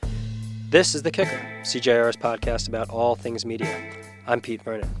This is The Kicker, CJR's podcast about all things media. I'm Pete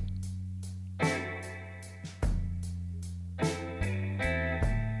Vernon.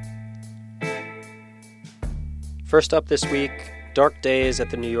 First up this week, dark days at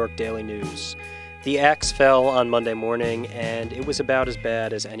the New York Daily News. The axe fell on Monday morning, and it was about as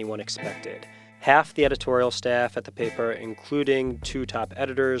bad as anyone expected. Half the editorial staff at the paper, including two top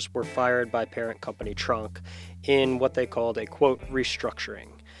editors, were fired by parent company Trunk in what they called a, quote, restructuring.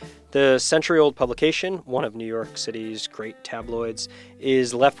 The century-old publication, one of New York City's great tabloids,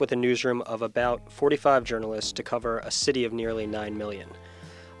 is left with a newsroom of about 45 journalists to cover a city of nearly 9 million.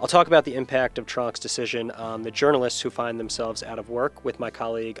 I'll talk about the impact of Trunk's decision on the journalists who find themselves out of work with my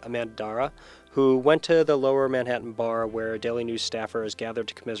colleague Amanda Darrach, who went to the Lower Manhattan bar where Daily News staffers gathered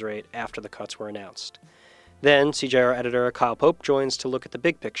to commiserate after the cuts were announced. Then, CJR editor Kyle Pope joins to look at the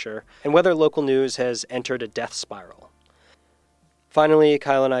big picture and whether local news has entered a death spiral. Finally,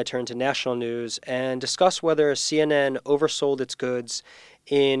 Kyle and I turn to national news and discuss whether CNN oversold its goods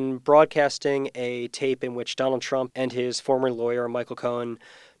in broadcasting a tape in which Donald Trump and his former lawyer, Michael Cohen,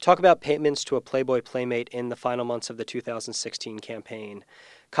 talk about payments to a Playboy playmate in the final months of the 2016 campaign.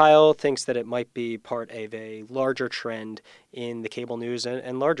 Kyle thinks that it might be part of a larger trend in the cable news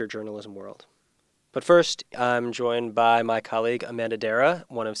and larger journalism world. But first, I'm joined by my colleague, Amanda Darrach,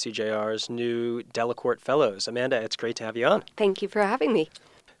 one of CJR's new Delacorte Fellows. Amanda, it's great to have you on. Thank you for having me.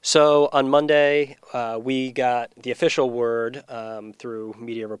 So on Monday, we got the official word through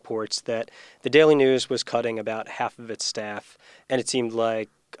media reports that the Daily News was cutting about half of its staff, and it seemed like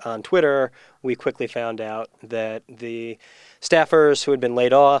on Twitter, we quickly found out that the staffers who had been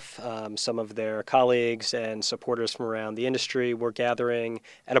laid off, some of their colleagues and supporters from around the industry were gathering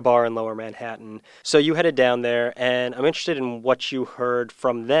at a bar in Lower Manhattan. So you headed down there, and I'm interested in what you heard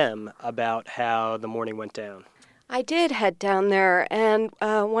from them about how the morning went down. I did head down there, and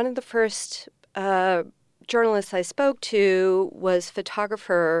one of the first journalists I spoke to was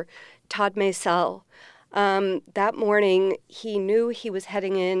photographer Todd Maisel. That morning, he knew he was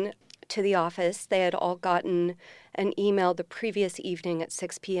heading in to the office. They had all gotten an email the previous evening at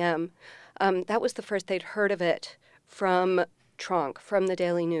 6 p.m. That was the first they'd heard of it from Trunk, from the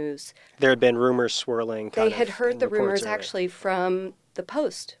Daily News. There had been rumors swirling. They had heard the rumors actually from the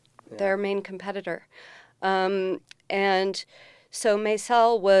Post, their main competitor. And so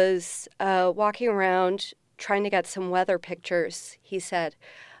Maisel was walking around trying to get some weather pictures, he said,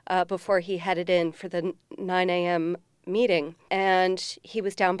 before he headed in for the 9 a.m. meeting. And he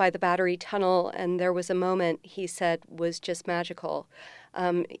was down by the Battery Tunnel, and there was a moment, he said, was just magical.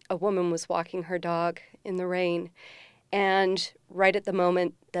 A woman was walking her dog in the rain, and right at the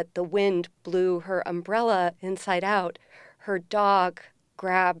moment that the wind blew her umbrella inside out, her dog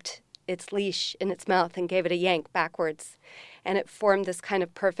grabbed its leash in its mouth and gave it a yank backwards. And it formed this kind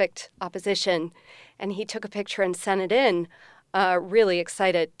of perfect opposition. And he took a picture and sent it in, really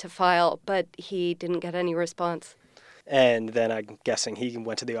excited to file, but he didn't get any response. And then I'm guessing he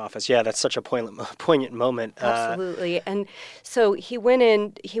went to the office. Yeah, that's such a poignant moment. Absolutely. And so he went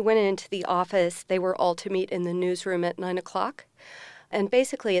into the office. They were all to meet in the newsroom at 9 o'clock. And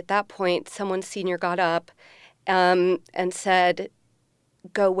basically at that point, someone senior got up and said,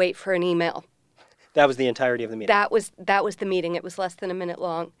 go wait for an email. That was the entirety of the meeting. That was the meeting. It was less than a minute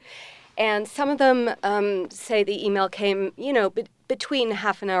long. And some of them say the email came, between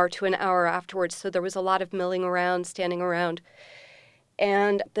half an hour to an hour afterwards. So there was a lot of milling around, standing around.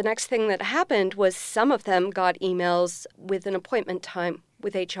 And the next thing that happened was some of them got emails with an appointment time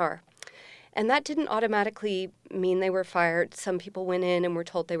with HR. And that didn't automatically mean they were fired. Some people went in and were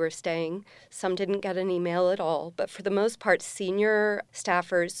told they were staying. Some didn't get an email at all. But for the most part, senior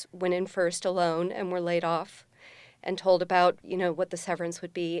staffers went in first alone and were laid off and told about, what the severance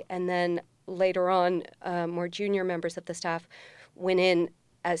would be. And then later on, more junior members of the staff went in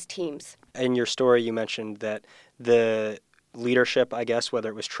as teams. In your story, you mentioned that the leadership, I guess, whether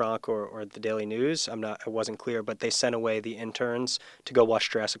it was Trunk or the Daily News, it wasn't clear, but they sent away the interns to go watch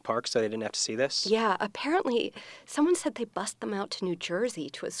Jurassic Park so they didn't have to see this? Yeah, apparently someone said they bussed them out to New Jersey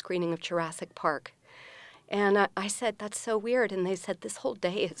to a screening of Jurassic Park. And I said, that's so weird. And they said, this whole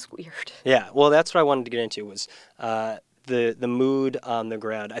day is weird. Yeah, well, that's what I wanted to get into was the mood on the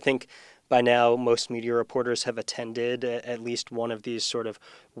ground. I think by now, most media reporters have attended at least one of these sort of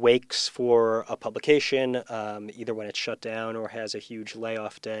wakes for a publication, either when it's shut down or has a huge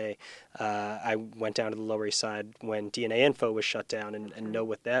layoff day. I went down to the Lower East Side when DNA Info was shut down and know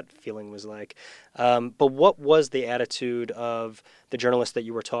what that feeling was like. But what was the attitude of the journalists that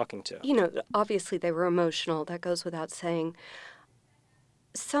you were talking to? Obviously they were emotional. That goes without saying.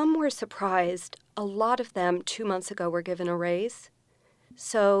 Some were surprised. A lot of them 2 months ago were given a raise.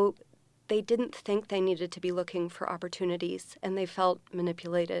 So they didn't think they needed to be looking for opportunities, and they felt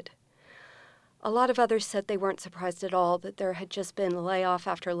manipulated. A lot of others said they weren't surprised at all, that there had just been layoff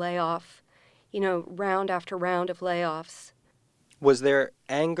after layoff, round after round of layoffs. Was there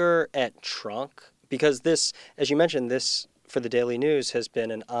anger at Trunk? Because this, as you mentioned, this for the Daily News has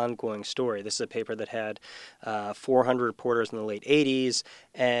been an ongoing story. This is a paper that had 400 reporters in the late 80s,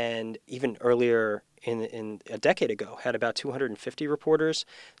 and even earlier in a decade ago had about 250 reporters.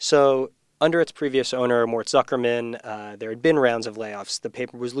 So under its previous owner, Mort Zuckerman, there had been rounds of layoffs. The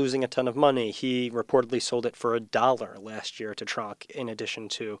paper was losing a ton of money. He reportedly sold it for $1 last year to Trunk, in addition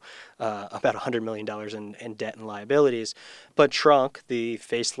to about $100 million in debt and liabilities. But Trunk, the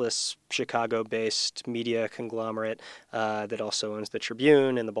faceless Chicago-based media conglomerate that also owns the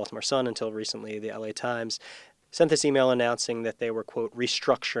Tribune and the Baltimore Sun, until recently the LA Times, sent this email announcing that they were, quote,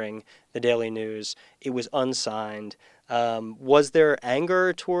 restructuring the Daily News. It was unsigned. Was there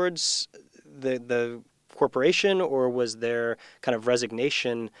anger towards the corporation, or was there kind of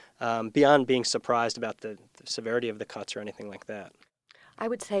resignation beyond being surprised about the severity of the cuts or anything like that? I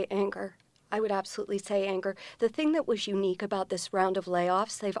would say anger. I would absolutely say anger. The thing that was unique about this round of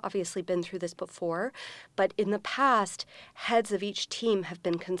layoffs, they've obviously been through this before, but in the past, heads of each team have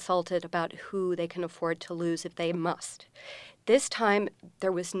been consulted about who they can afford to lose if they must. This time,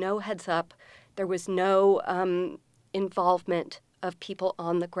 there was no heads up. There was no involvement of people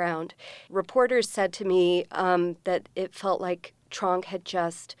on the ground. Reporters said to me that it felt like Tronk had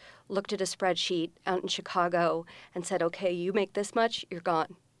just looked at a spreadsheet out in Chicago and said, okay, you make this much, you're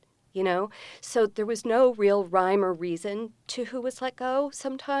gone. So there was no real rhyme or reason to who was let go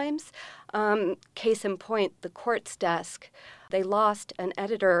sometimes. Case in point, the court's desk. They lost an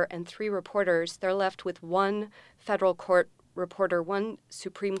editor and 3 reporters. They're left with 1 federal court reporter, 1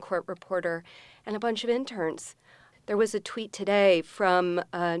 Supreme Court reporter, and a bunch of interns. There was a tweet today from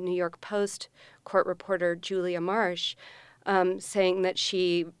New York Post court reporter Julia Marsh saying that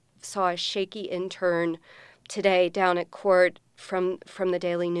she saw a shaky intern today down at court from the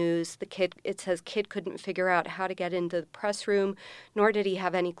Daily News. It says kid couldn't figure out how to get into the press room, nor did he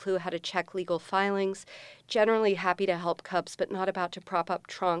have any clue how to check legal filings. Generally happy to help Cubs, but not about to prop up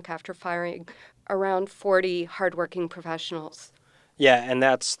Tronk after firing around 40 hardworking professionals. Yeah, and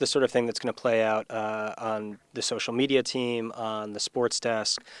that's the sort of thing that's going to play out on the social media team, on the sports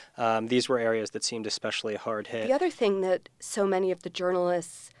desk. These were areas that seemed especially hard hit. The other thing that so many of the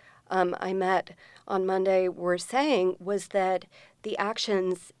journalists I met on Monday were saying was that the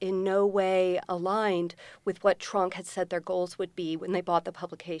actions in no way aligned with what Tronk had said their goals would be when they bought the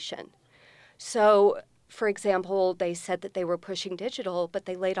publication. So, for example, they said that they were pushing digital, but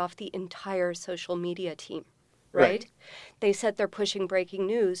they laid off the entire social media team. Right? They said they're pushing breaking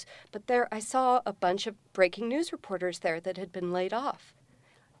news, but I saw a bunch of breaking news reporters there that had been laid off.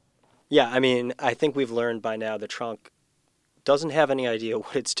 Yeah, I mean, I think we've learned by now that Trunk doesn't have any idea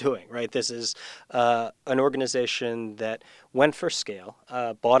what it's doing, right? This is an organization that went for scale,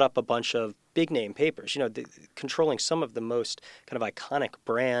 bought up a bunch of big-name papers, controlling some of the most kind of iconic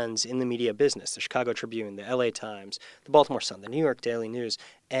brands in the media business, the Chicago Tribune, the LA Times, the Baltimore Sun, the New York Daily News,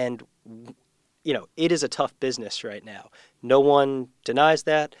 and it is a tough business right now. No one denies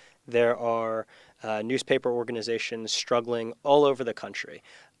that. There are newspaper organizations struggling all over the country.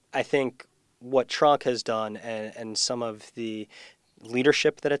 I think what Trunk has done and some of the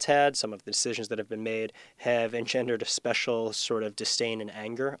leadership that it's had, some of the decisions that have been made, have engendered a special sort of disdain and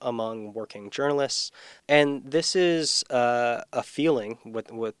anger among working journalists. And this is a feeling,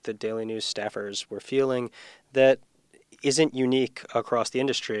 what the Daily News staffers were feeling, that isn't unique across the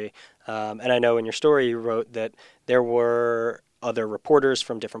industry. And I know in your story you wrote that there were other reporters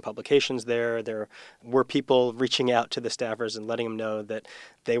from different publications there. There were people reaching out to the staffers and letting them know that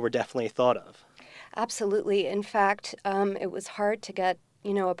they were definitely thought of. Absolutely. In fact, it was hard to get,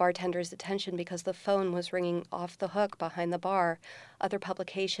 a bartender's attention because the phone was ringing off the hook behind the bar. Other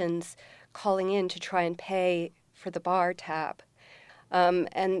publications calling in to try and pay for the bar tab.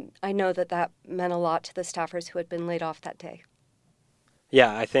 And I know that meant a lot to the staffers who had been laid off that day.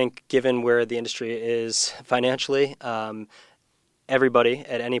 Yeah, I think given where the industry is financially, everybody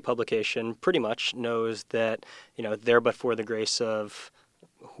at any publication pretty much knows that, they're but for the grace of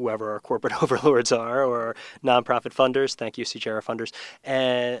whoever our corporate overlords are or nonprofit funders. Thank you, CJR funders.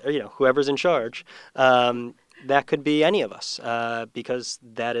 And, whoever's in charge. That could be any of us because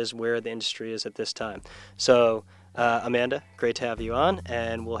that is where the industry is at this time. So, Amanda, great to have you on,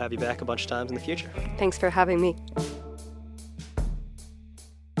 and we'll have you back a bunch of times in the future. Thanks for having me.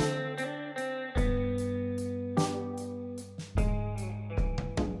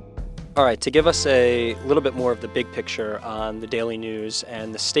 All All right, to give us a little bit more of the big picture on the daily news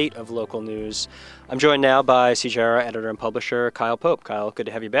and the state of local news, I'm joined now by CJR editor and publisher Kyle Pope. Kyle, good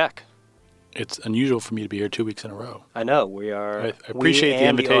to have you back. It's unusual for me to be here 2 weeks in a row. I know. We are. I appreciate the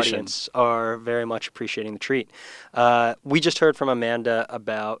invitation. The audience are very much appreciating the treat. We just heard from Amanda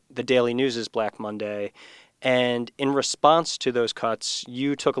about the Daily News' Black Monday, and in response to those cuts,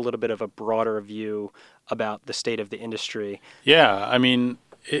 you took a little bit of a broader view about the state of the industry. Yeah, I mean,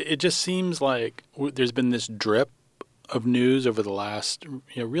 it just seems like there's been this drip of news over the last,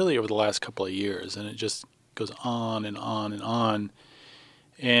 really over the last couple of years, and it just goes on and on and on.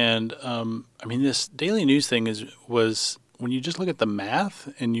 And, I mean, this daily news thing was when you just look at the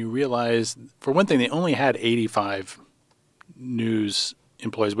math and you realize, for one thing, they only had 85 news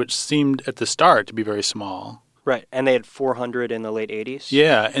employees, which seemed at the start to be very small. Right, and they had 400 in the late 80s.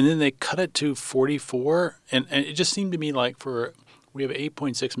 Yeah, and then they cut it to 44, and it just seemed to me like we have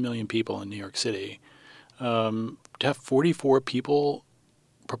 8.6 million people in New York City. To have 44 people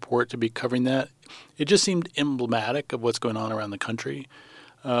purport to be covering that, it just seemed emblematic of what's going on around the country.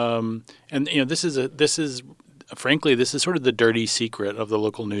 And this is frankly sort of the dirty secret of the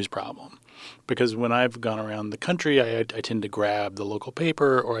local news problem, because when I've gone around the country, I tend to grab the local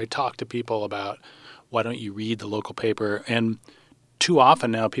paper, or I talk to people about why don't you read the local paper, and too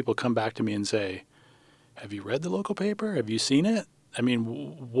often now people come back to me and say, "Have you read the local paper? Have you seen it? I mean,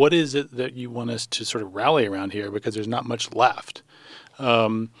 what is it that you want us to sort of rally around here? Because there's not much left."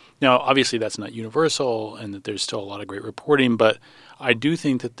 Now, obviously, that's not universal, and that there's still a lot of great reporting. But I do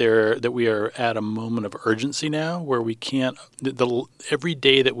think that we are at a moment of urgency now, where we can't. Every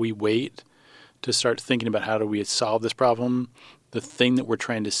day that we wait to start thinking about how do we solve this problem, the thing that we're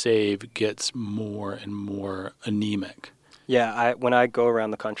trying to save gets more and more anemic. Yeah, when I go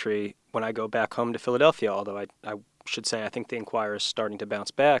around the country, when I go back home to Philadelphia, although I should say I think the Inquirer is starting to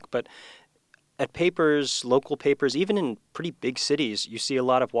bounce back, but at papers, local papers, even in pretty big cities, you see a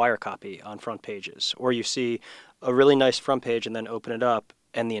lot of wire copy on front pages, or you see a really nice front page and then open it up,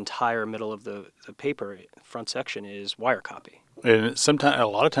 and the entire middle of the paper, front section, is wire copy. And a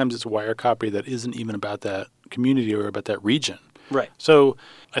lot of times it's wire copy that isn't even about that community or about that region. Right. So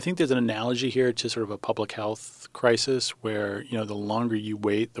I think there's an analogy here to sort of a public health crisis where, the longer you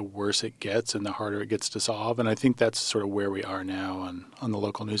wait, the worse it gets and the harder it gets to solve. And I think that's sort of where we are now on the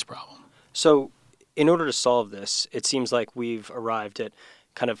local news problem. So in order to solve this, it seems like we've arrived at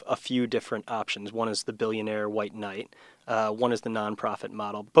kind of a few different options. One is the billionaire white knight. One is the nonprofit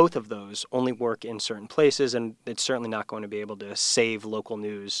model. Both of those only work in certain places, and it's certainly not going to be able to save local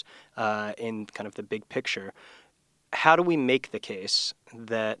news in kind of the big picture. How do we make the case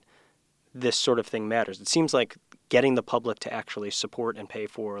that this sort of thing matters? It seems like getting the public to actually support and pay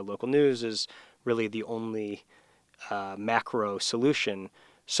for local news is really the only macro solution.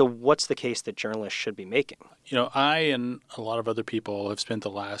 So what's the case that journalists should be making? I and a lot of other people have spent the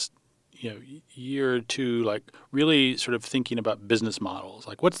last year or two really sort of thinking about business models.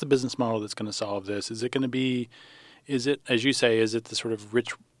 Like, what's the business model that's going to solve this? Is it, as you say, is it the sort of rich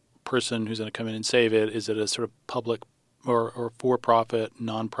person who's going to come in and save it? Is it a sort of public or for-profit,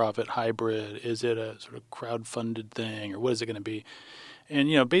 nonprofit hybrid? Is it a sort of crowd-funded thing, or what is it going to be?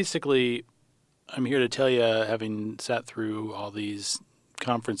 And, basically, I'm here to tell you, having sat through all these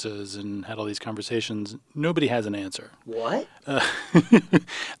conferences and had all these conversations, nobody has an answer. What?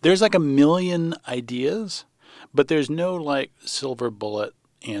 There's like a million ideas, but there's no silver bullet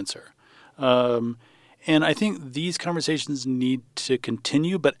answer. And I think these conversations need to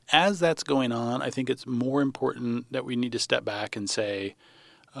continue. But as that's going on, I think it's more important that we need to step back and say,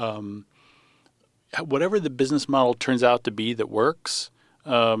 whatever the business model turns out to be that works,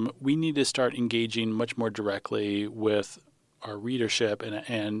 we need to start engaging much more directly with our readership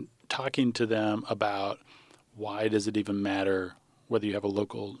and talking to them about why does it even matter whether you have a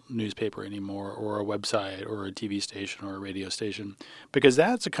local newspaper anymore, or a website, or a TV station, or a radio station, because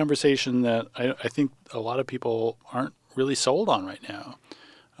that's a conversation that I think a lot of people aren't really sold on right now.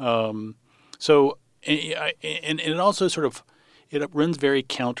 And it also it runs very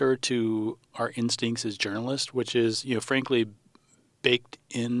counter to our instincts as journalists, which is, frankly, baked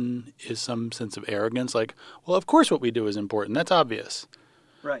in is some sense of arrogance. Like, well, of course what we do is important. That's obvious.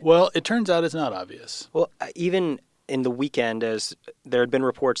 Right. Well, it turns out it's not obvious. Well, even in the weekend, as there had been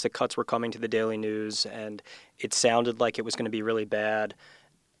reports that cuts were coming to the Daily News, and it sounded like it was going to be really bad,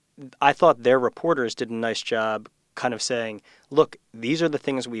 I thought their reporters did a nice job kind of saying, look, these are the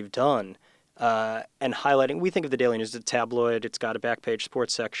things we've done, and highlighting. We think of the Daily News as a tabloid. It's got a back page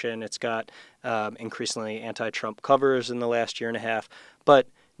sports section. It's got increasingly anti-Trump covers in the last year and a half. But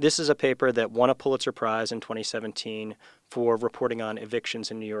this is a paper that won a Pulitzer Prize in 2017 for reporting on evictions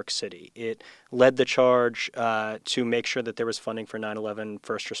in New York City. It led the charge to make sure that there was funding for 9/11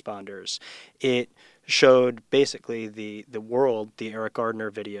 first responders. It showed basically the world, the Eric Gardner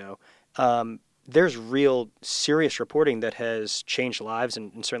video. There's real serious reporting that has changed lives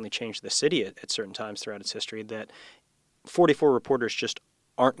and certainly changed the city at certain times throughout its history that 44 reporters just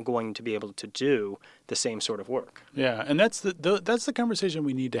aren't going to be able to do the same sort of work. Yeah, and that's the conversation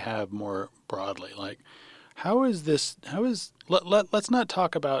we need to have more broadly. Like, let's not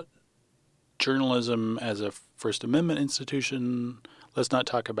talk about journalism as a First Amendment institution. Let's not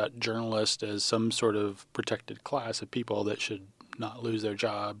talk about journalists as some sort of protected class of people that should not lose their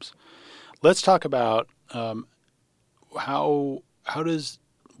jobs. Let's talk about how does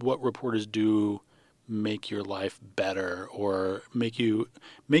what reporters do make your life better or make you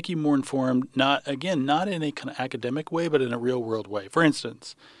more informed, not in a kind of academic way, but in a real world way. For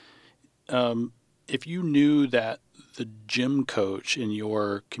instance, if you knew that the gym coach in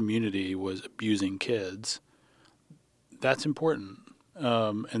your community was abusing kids, that's important.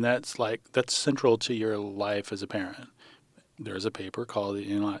 And that's central to your life as a parent. There's a paper called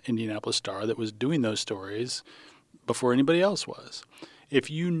the Indianapolis Star that was doing those stories before anybody else was. If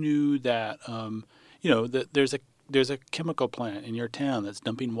you knew that, that there's a chemical plant in your town that's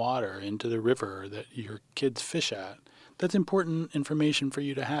dumping water into the river that your kids fish at, that's important information for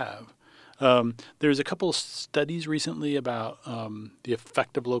you to have. There's a couple of studies recently about the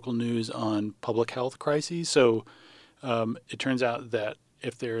effect of local news on public health crises. So it turns out that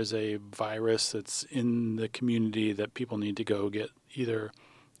if there is a virus that's in the community that people need to go get either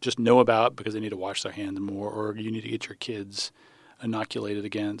just know about because they need to wash their hands more, or you need to get your kids inoculated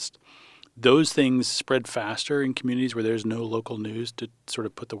against, those things spread faster in communities where there's no local news to sort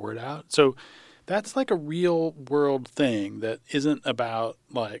of put the word out. So that's like a real world thing that isn't about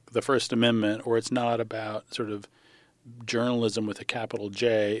like the First Amendment, or it's not about sort of journalism with a capital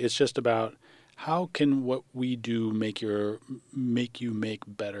J. It's just about how can what we do make you make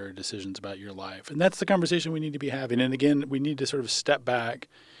better decisions about your life. And that's the conversation we need to be having. And again, we need to sort of step back.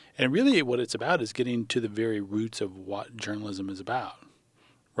 And really what it's about is getting to the very roots of what journalism is about,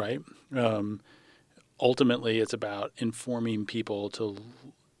 right? Ultimately, it's about informing people to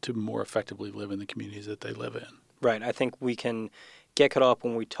more effectively live in the communities that they live in. Right. I think we can get caught up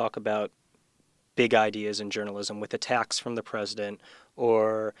when we talk about big ideas in journalism with attacks from the president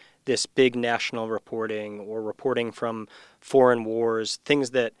or this big national reporting or reporting from foreign wars,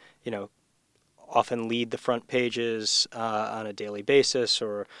 things that, often lead the front pages on a daily basis,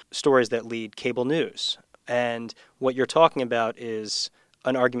 or stories that lead cable news. And what you're talking about is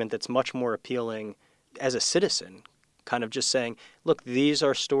an argument that's much more appealing as a citizen, kind of just saying, look, these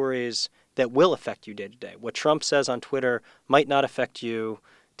are stories that will affect you day to day. What Trump says on Twitter might not affect you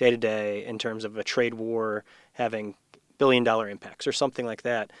day to day in terms of a trade war having billion-dollar impacts or something like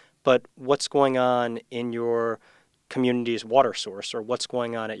that. But what's going on in your community's water source or what's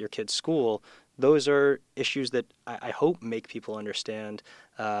going on at your kid's school, those are issues that I hope make people understand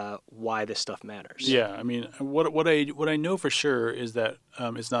why this stuff matters. Yeah, I mean, what I know for sure is that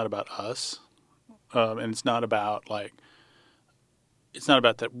it's not about us, and it's not about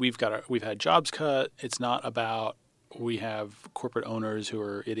that we've had jobs cut. It's not about we have corporate owners who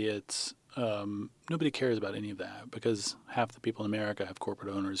are idiots. Nobody cares about any of that because half the people in America have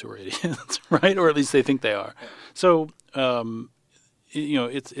corporate owners who are idiots, right? Or at least they think they are. So,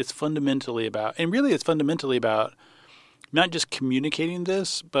 it's fundamentally about, and really it's fundamentally about not just communicating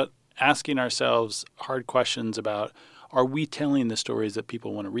this, but asking ourselves hard questions about, are we telling the stories that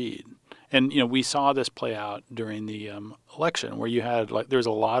people want to read? And, we saw this play out during the election where you had there's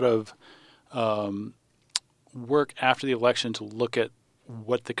a lot of work after the election to look at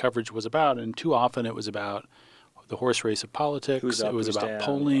what the coverage was about, and too often it was about the horse race of politics. It was about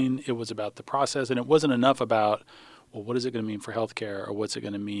polling. Yeah. It was about the process, and it wasn't enough about, well, what is it going to mean for healthcare, or what's it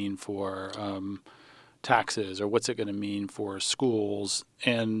going to mean for taxes, or what's it going to mean for schools?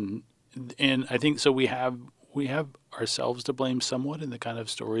 And I think so. We have ourselves to blame somewhat in the kind of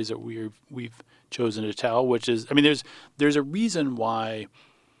stories that we've chosen to tell. Which is, I mean, there's a reason why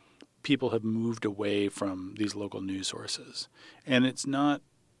people have moved away from these local news sources, and it's not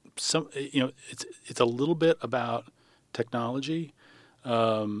it's a little bit about technology,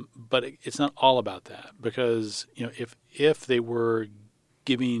 but it's not all about that, because if they were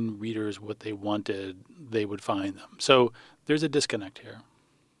giving readers what they wanted, they would find them. So there's a disconnect here.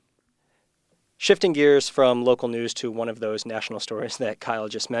 Shifting gears from local news to one of those national stories that Kyle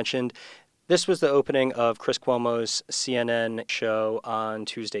just mentioned, this was the opening of Chris Cuomo's CNN show on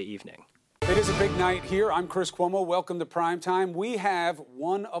Tuesday evening. It is a big night here. I'm Chris Cuomo. Welcome to Primetime. We have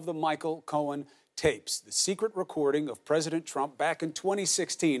one of the Michael Cohen tapes, the secret recording of President Trump back in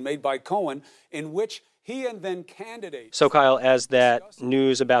 2016, made by Cohen, in which he and then candidate. So, Kyle, as that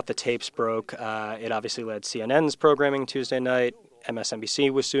news about the tapes broke, it obviously led CNN's programming Tuesday night.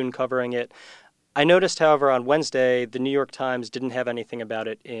 MSNBC was soon covering it. I noticed, however, on Wednesday, the New York Times didn't have anything about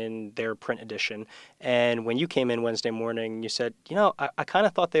it in their print edition. And when you came in Wednesday morning, you said, I kind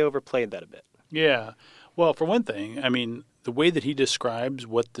of thought they overplayed that a bit. Yeah. Well, for one thing, I mean, the way that he describes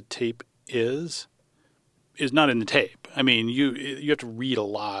what the tape is not in the tape. I mean, you have to read a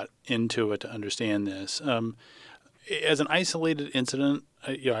lot into it to understand this. As an isolated incident,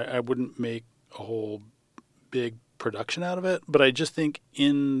 I wouldn't make a whole big production out of it, but I just think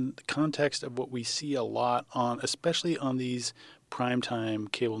in the context of what we see a lot on, especially on these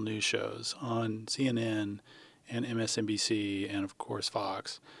primetime cable news shows on CNN and MSNBC and of course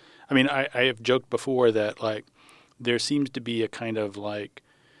Fox. I mean, I have joked before that like there seems to be a kind of like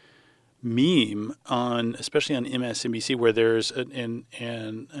meme on, especially on MSNBC, where there's and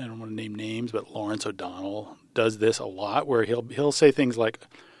I don't want to name names, but Lawrence O'Donnell does this a lot, where he'll say things like,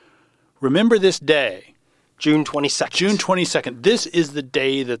 "Remember this day." June 22nd. June 22nd. This is the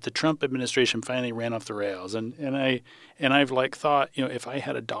day that the Trump administration finally ran off the rails. And I've like thought, if I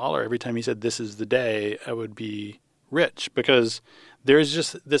had $1 every time he said this is the day, I would be rich, because there's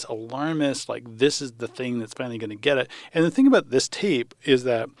just this alarmist, like this is the thing that's finally going to get it. And the thing about this tape is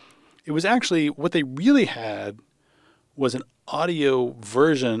that it was actually what they really had was an audio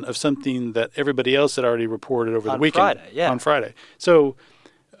version of something that everybody else had already reported over the weekend. On Friday. So,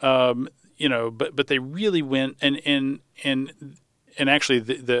 but they really went and actually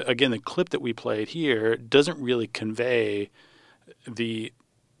the clip that we played here doesn't really convey the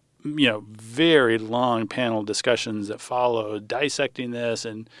very long panel discussions that followed, dissecting this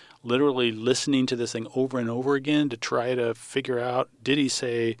and literally listening to this thing over and over again to try to figure out, did they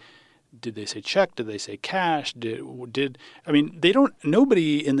say check? Did they say cash? Nobody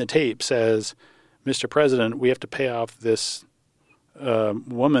in the tape says, Mr. President, we have to pay off this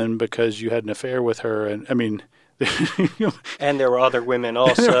woman because you had an affair with her. And I mean, and there were other women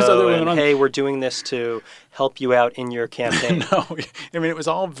also. Hey, we're doing this to help you out in your campaign. No, I mean, it was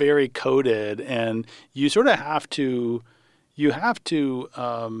all very coded, and you sort of have to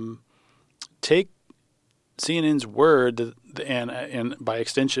take CNN's word and by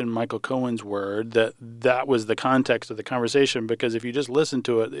extension Michael Cohen's word that was the context of the conversation, because if you just listen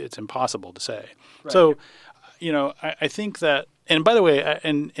to it, it's impossible to say. Right. So, I think that, and by the way,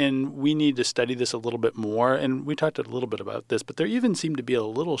 and we need to study this a little bit more, and we talked a little bit about this, but there even seemed to be a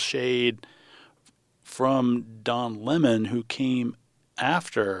little shade from Don Lemon, who came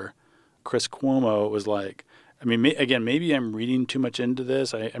after Chris Cuomo. It was like, I mean, again, maybe I'm reading too much into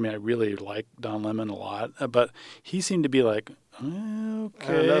this. I mean, I really like Don Lemon a lot, but he seemed to be like, okay.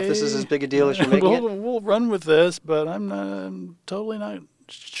 I don't know if this is as big a deal as you're making it. We'll run with this, but I'm totally not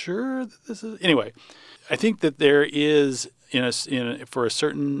sure that this is. Anyway, I think that there is for a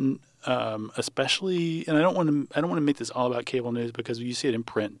certain, especially, and I don't want to make this all about cable news, because you see it in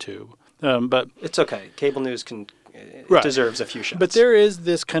print too. But it's okay. Cable news deserves a few shots. But there is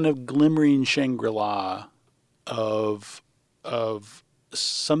this kind of glimmering Shangri-La of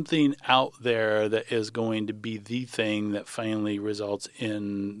something out there that is going to be the thing that finally results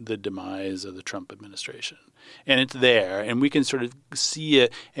in the demise of the Trump administration. And it's there, and we can sort of see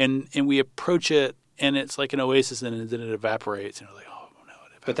it, and we approach it, and it's like an oasis, and then it evaporates, and we're like, oh, no, it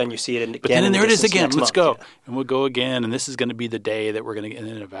evaporates. But then you see it again. But then there it is again. Let's go. Yeah. And we'll go again, and this is going to be the day that we're going to get, and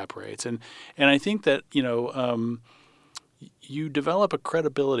then it evaporates. And I think that, you develop a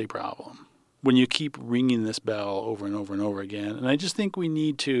credibility problem when you keep ringing this bell over and over and over again. And I just think we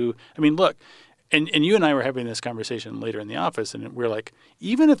need to, I mean, look, and you and I were having this conversation later in the office, and we're like,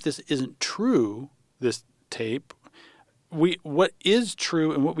 even if this isn't true, this tape, what is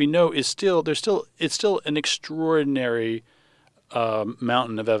true and what we know is it's still an extraordinary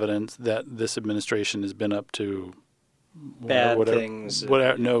mountain of evidence that this administration has been up to things,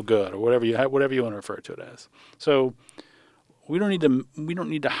 no good, or whatever you want to refer to it as. So we don't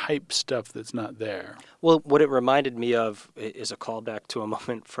need to hype stuff that's not there. Well, what it reminded me of is a callback to a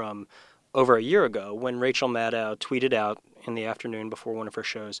moment from over a year ago when Rachel Maddow tweeted out in the afternoon before one of her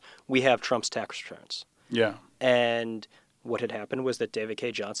shows, "We have Trump's tax returns." Yeah. And what had happened was that David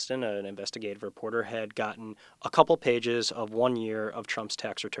K. Johnston, an investigative reporter, had gotten a couple pages of 1 year of Trump's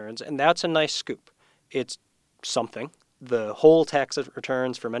tax returns, and that's a nice scoop. It's something. The whole tax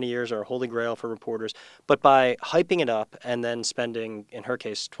returns for many years are a holy grail for reporters, but by hyping it up and then spending, in her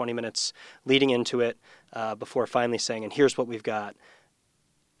case, 20 minutes leading into it before finally saying, and here's what we've got,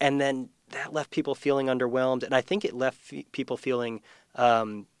 and then that left people feeling underwhelmed, and I think it left people feeling a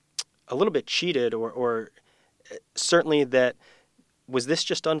little bit cheated, or certainly that, was this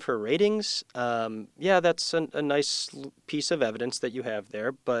just done for ratings? Yeah, that's a nice piece of evidence that you have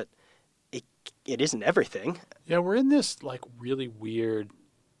there, but it isn't everything. Yeah, we're in this like really weird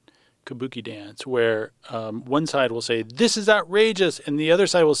kabuki dance where one side will say, this is outrageous, and the other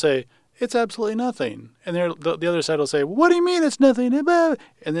side will say, it's absolutely nothing. And the other side will say, what do you mean it's nothing?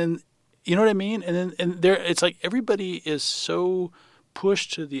 And then, you know what I mean? And it's like everybody is so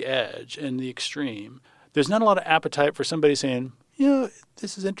pushed to the edge and the extreme. There's not a lot of appetite for somebody saying,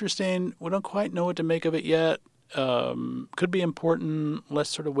 this is interesting. We don't quite know what to make of it yet. Could be important.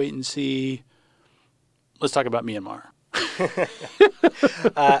 Let's sort of wait and see. Let's talk about Myanmar.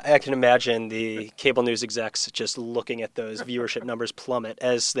 I can imagine the cable news execs just looking at those viewership numbers plummet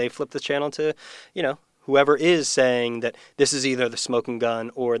as they flip the channel to, whoever is saying that this is either the smoking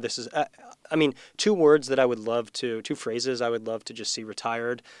gun or this is, two phrases I would love to just see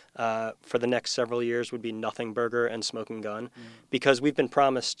retired for the next several years would be nothing burger and smoking gun, because we've been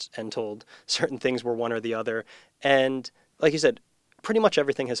promised and told certain things were one or the other. And like you said, pretty much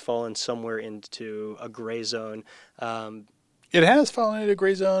everything has fallen somewhere into a gray zone. It has fallen into a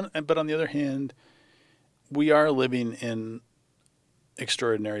gray zone, but on the other hand, we are living in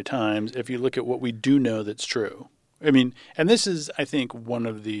extraordinary times if you look at what we do know that's true. And this is, I think, one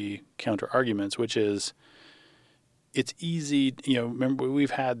of the counter-arguments, which is it's easy, remember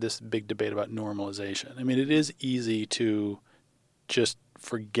we've had this big debate about normalization. It is easy to just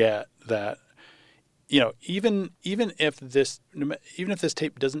forget that, even if this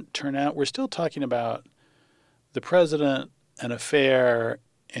tape doesn't turn out, we're still talking about the president, an affair,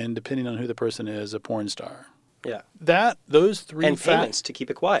 and depending on who the person is, a porn star. Yeah. Those three and payments to keep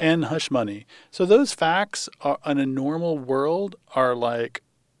it quiet. And hush money. So those facts are, in a normal world, are like,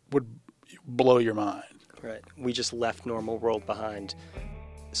 would blow your mind. Right. We just left normal world behind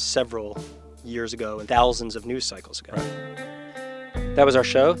several years ago and thousands of news cycles ago. Right. That was our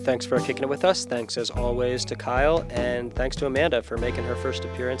show. Thanks for kicking it with us. Thanks, as always, to Kyle. And thanks to Amanda for making her first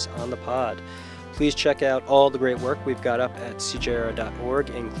appearance on the pod. Please check out all the great work we've got up at cjra.org,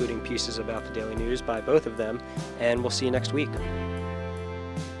 including pieces about the Daily News by both of them. And we'll see you next week.